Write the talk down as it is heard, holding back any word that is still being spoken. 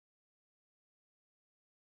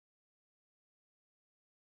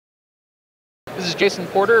is Jason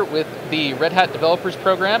Porter with the Red Hat Developers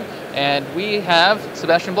Program, and we have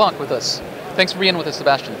Sebastien Blanc with us. Thanks for being with us,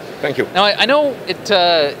 Sebastien. Thank you. Now, I know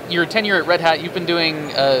your tenure at Red Hat, you've been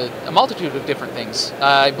doing a multitude of different things.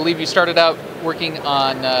 I believe you started out working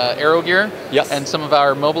on AeroGear and some of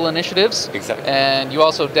our mobile initiatives. Exactly. And you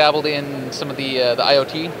also dabbled in some of the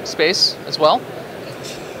IoT space as well.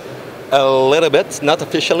 A little bit, not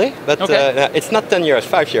officially, but it's not 10 years,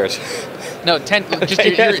 5 years. No, 10. Just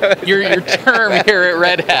your term here at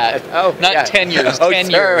Red Hat. Oh, not 10 years. Oh, 10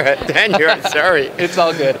 years. 10 years. Sorry. It's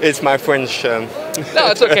all good. It's my French. No,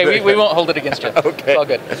 it's okay. We won't hold it against you. Okay. It's all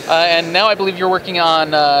good. And now I believe you're working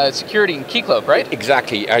on security in Keycloak, right?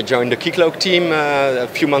 Exactly. I joined the Keycloak team a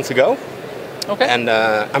few months ago. Okay. And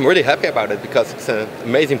I'm really happy about it because it's an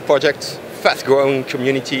amazing project, fast-growing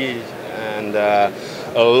community, and a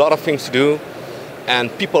lot of things to do.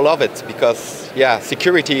 And people love it because, yeah,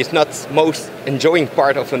 security is not most enjoying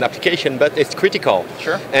part of an application, but it's critical.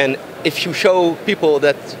 Sure. And if you show people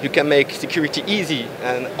that you can make security easy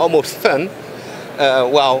and almost fun,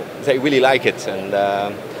 well, they really like it. And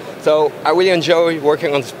so I really enjoy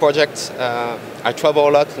working on this project. I travel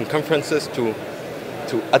a lot in conferences to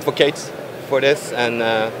advocate for this, and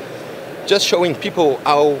just showing people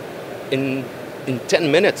how in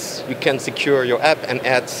 10 minutes you can secure your app and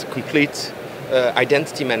add complete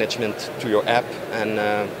identity management to your app, and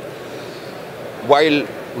while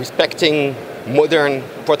respecting modern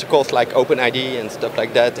protocols like OpenID and stuff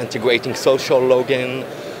like that, integrating social login.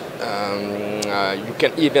 You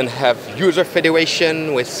can even have user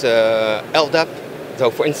federation with LDAP. So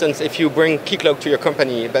for instance, if you bring Keycloak to your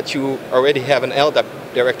company, but you already have an LDAP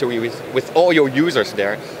directory with all your users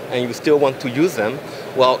there, and you still want to use them,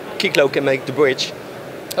 well, Keycloak can make the bridge.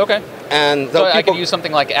 Okay. And so I could use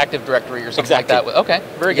something like Active Directory or something like that. Okay,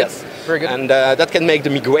 very good. Yes. Very good. And that can make the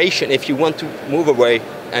migration if you want to move away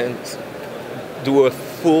and do a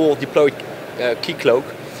full deployed Keycloak.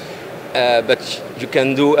 But you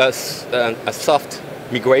can do a soft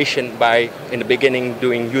migration by, in the beginning,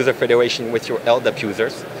 doing user federation with your LDAP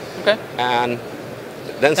users. Okay. And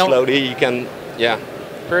then slowly you can,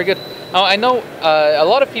 Very good. I know a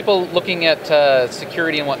lot of people looking at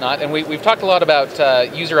security and whatnot, and we've talked a lot about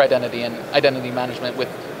user identity and identity management with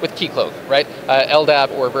Keycloak, right?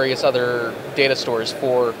 LDAP or various other data stores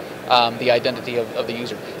for the identity of the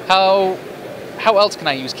user. How else can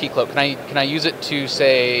I use Keycloak? Can I use it to,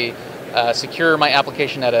 say, secure my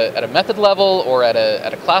application at a method level or at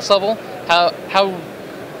a class level? How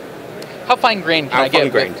fine-grained can I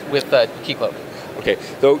get with Keycloak? Okay,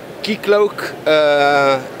 so Keycloak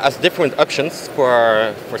has different options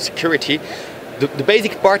for security. The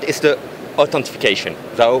basic part is the authentication.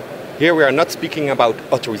 So here we are not speaking about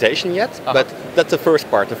authorization yet, but that's the first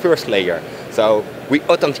part, the first layer. So we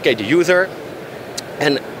authenticate the user,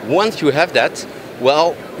 and once you have that,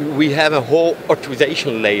 well, we have a whole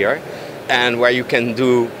authorization layer, and where you can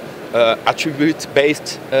do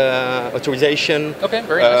attribute-based authorization. Okay,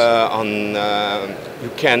 very nice. You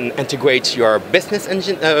can integrate your business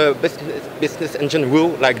engine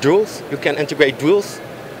rule like rules. You can integrate rules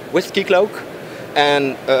with Keycloak,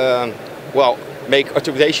 and well, make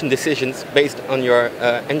authorization decisions based on your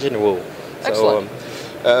engine rule. Excellent.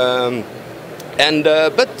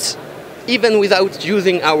 But even without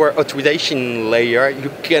using our authorization layer, you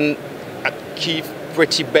can achieve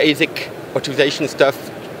pretty basic authorization stuff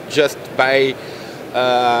just by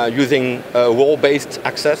using role-based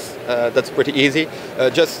access. That's pretty easy.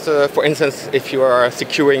 For instance, if you are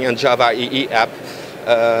securing a Java EE app,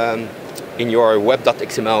 in your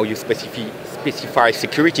web.xml you specify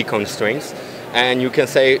security constraints, and you can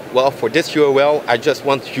say, well, for this URL I just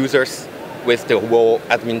want users with the role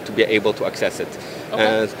admin to be able to access it.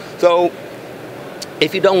 Okay. So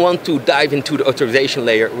if you don't want to dive into the authorization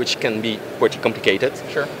layer, which can be pretty complicated,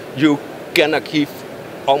 sure, you can achieve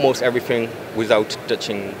almost everything without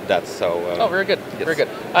touching that. So. Oh, very good, yes. Very good.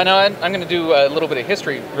 I know I'm going to do a little bit of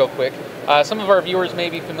history real quick. Some of our viewers may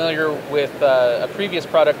be familiar with a previous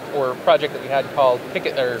product or project that we had called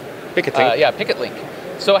PicketLink. PicketLink.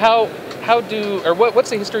 So what's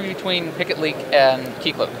the history between PicketLink and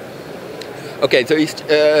Keycloak? Okay,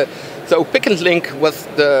 so PicketLink was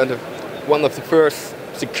one of the first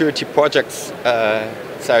security projects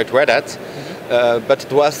inside Red Hat, but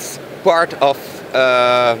it was part of,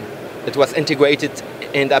 it was integrated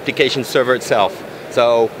in the application server itself.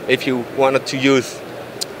 So if you wanted to use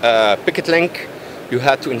PicketLink, you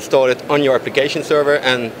had to install it on your application server,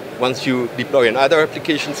 and once you deploy another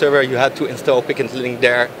application server, you had to install PicketLink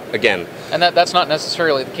there again. And that's not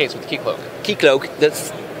necessarily the case with Keycloak. Keycloak,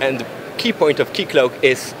 and the key point of Keycloak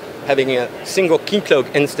is having a single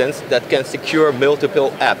Keycloak instance that can secure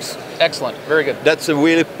multiple apps. Excellent, very good. That's a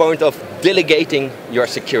really point of delegating your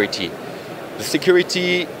security. The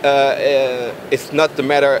security is not the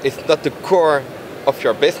matter, it's not the core of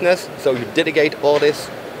your business, so you delegate all this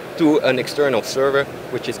to an external server,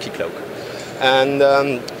 which is Keycloak. And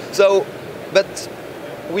but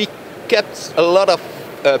we kept a lot of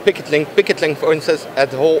Picket link, for instance,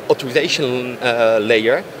 at the whole authorization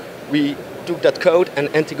layer. We took that code and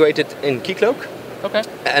integrated in Keycloak. Okay.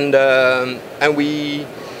 And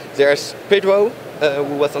there's Pedro,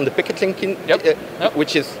 who was on the Picket link,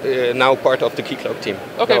 which is now part of the Keycloak team.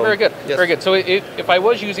 Okay, so, very good. Yes. Very good. So if I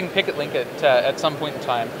was using Picket link at some point in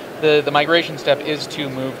time, the migration step is to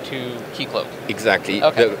move to Keycloak. Exactly.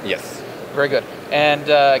 Okay. Yes. Very good. And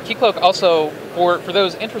Keycloak also, for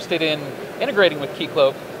those interested in integrating with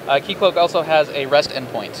Keycloak, Keycloak also has a REST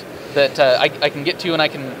endpoint that I can get to, and I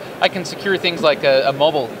can secure things like a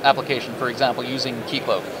mobile application, for example, using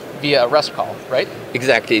Keycloak via a REST call, right?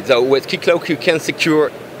 Exactly. So with Keycloak you can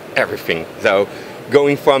secure everything. So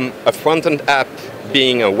going from a front-end app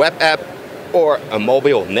being a web app or a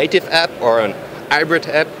mobile native app or an hybrid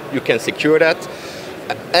app, you can secure that,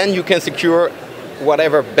 and you can secure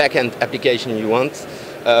whatever backend application you want,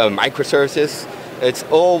 microservices. It's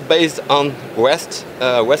all based on REST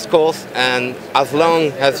calls, and as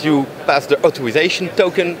long as you pass the authorization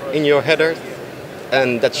token in your header,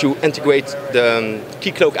 and that you integrate the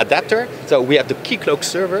Keycloak adapter. So we have the Keycloak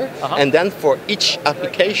server, and then for each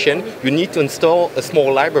application, you need to install a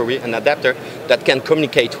small library, an adapter that can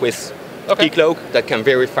communicate with Keycloak, that can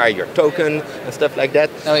verify your token and stuff like that.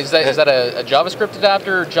 Now, is that a JavaScript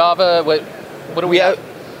adapter, Java? What do we have?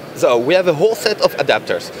 So we have a whole set of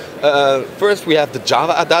adapters. First, we have the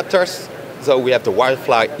Java adapters. So we have the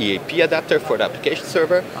Wildfly EAP adapter for the application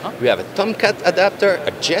server. We have a Tomcat adapter,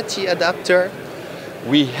 a Jetty adapter.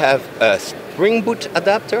 We have a Spring Boot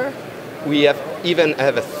adapter. We even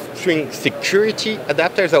have a Spring Security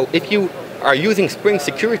adapter. So if you are using Spring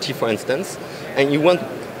Security, for instance, and you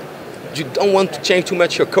don't want to change too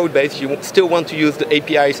much your code base, you still want to use the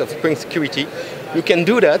APIs of Spring Security, you can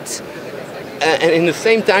do that. And in the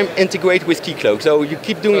same time integrate with Keycloak. So you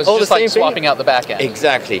keep doing all the same thing. It's just like swapping out the backend.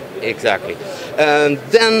 Exactly. And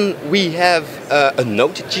then we have a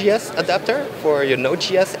Node.js adapter for your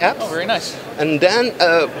Node.js apps. Oh, very nice. And then,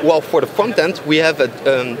 for the front end, we have a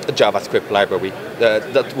JavaScript library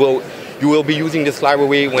you will be using this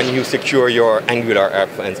library when you secure your Angular app,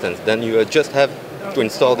 for instance. Then you just have to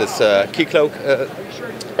install this Keycloak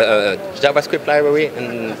JavaScript library,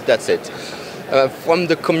 and that's it. From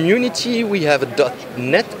the community, we have a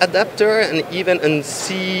 .NET adapter and even a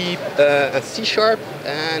C#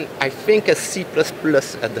 and I think a C++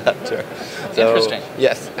 adapter. So, interesting.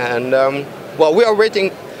 Yes, and we are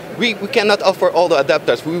waiting. We cannot offer all the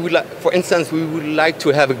adapters. We would for instance, we would like to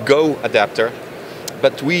have a Go adapter,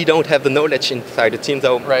 but we don't have the knowledge inside the team.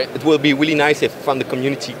 So it will be really nice if from the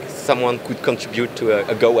community someone could contribute to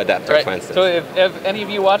a Go adapter, for instance. So if any of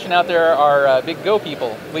you watching out there are big Go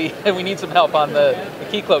people, we need some help on the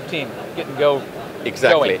Keycloak team getting Go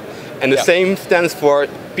Exactly. going. And the same stands for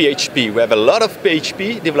PHP. We have a lot of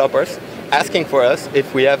PHP developers asking for us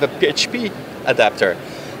if we have a PHP adapter.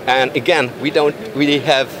 And again, we don't really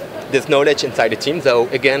have this knowledge inside the team. So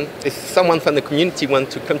again, if someone from the community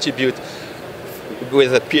wants to contribute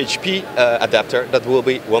with a PHP adapter, that will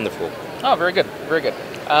be wonderful. Oh, very good, very good.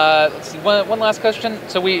 Let's see, one last question.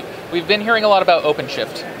 So we've been hearing a lot about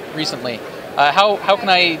OpenShift recently. How can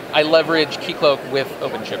I leverage Keycloak with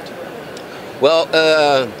OpenShift? Well,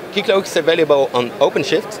 Keycloak is available on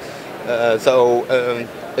OpenShift, so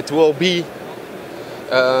it will be.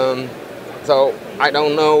 So I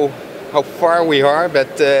don't know how far we are,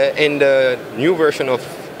 but in the new version of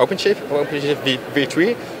OpenShift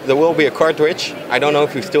v3, there will be a cartridge. I don't know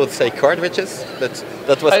if you still say cartridges, but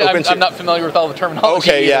that was OpenShift. I'm not familiar with all the terminology.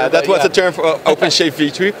 Okay, yeah, either, that was the term for OpenShift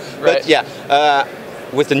v3. But yeah,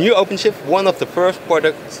 with the new OpenShift, one of the first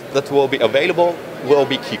products that will be available will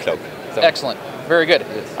be Keycloak. So. Excellent, very good.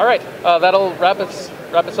 Yes. All right, that'll wrap us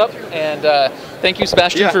up. And thank you,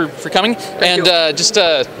 Sebastien, for coming. Thank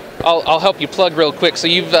you. I'll help you plug real quick. So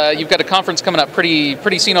you've got a conference coming up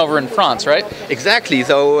pretty soon over in France, right? Exactly.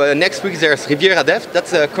 So next week there's Riviera Dev.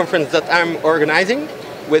 That's a conference that I'm organizing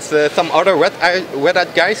with some other Red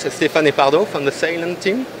Hat guys, Stéphane Pardo from the Salem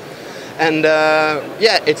team. And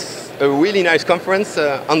it's a really nice conference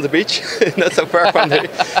on the beach, not so far from there.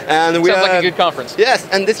 And Sounds like a good conference. Yes,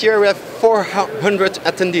 and this year we have 400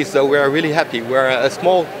 attendees, so we are really happy. We're a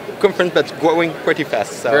small conference, but growing pretty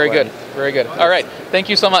fast. So, very good, very good. All right, thank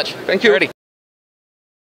you so much. Thank you. Ready.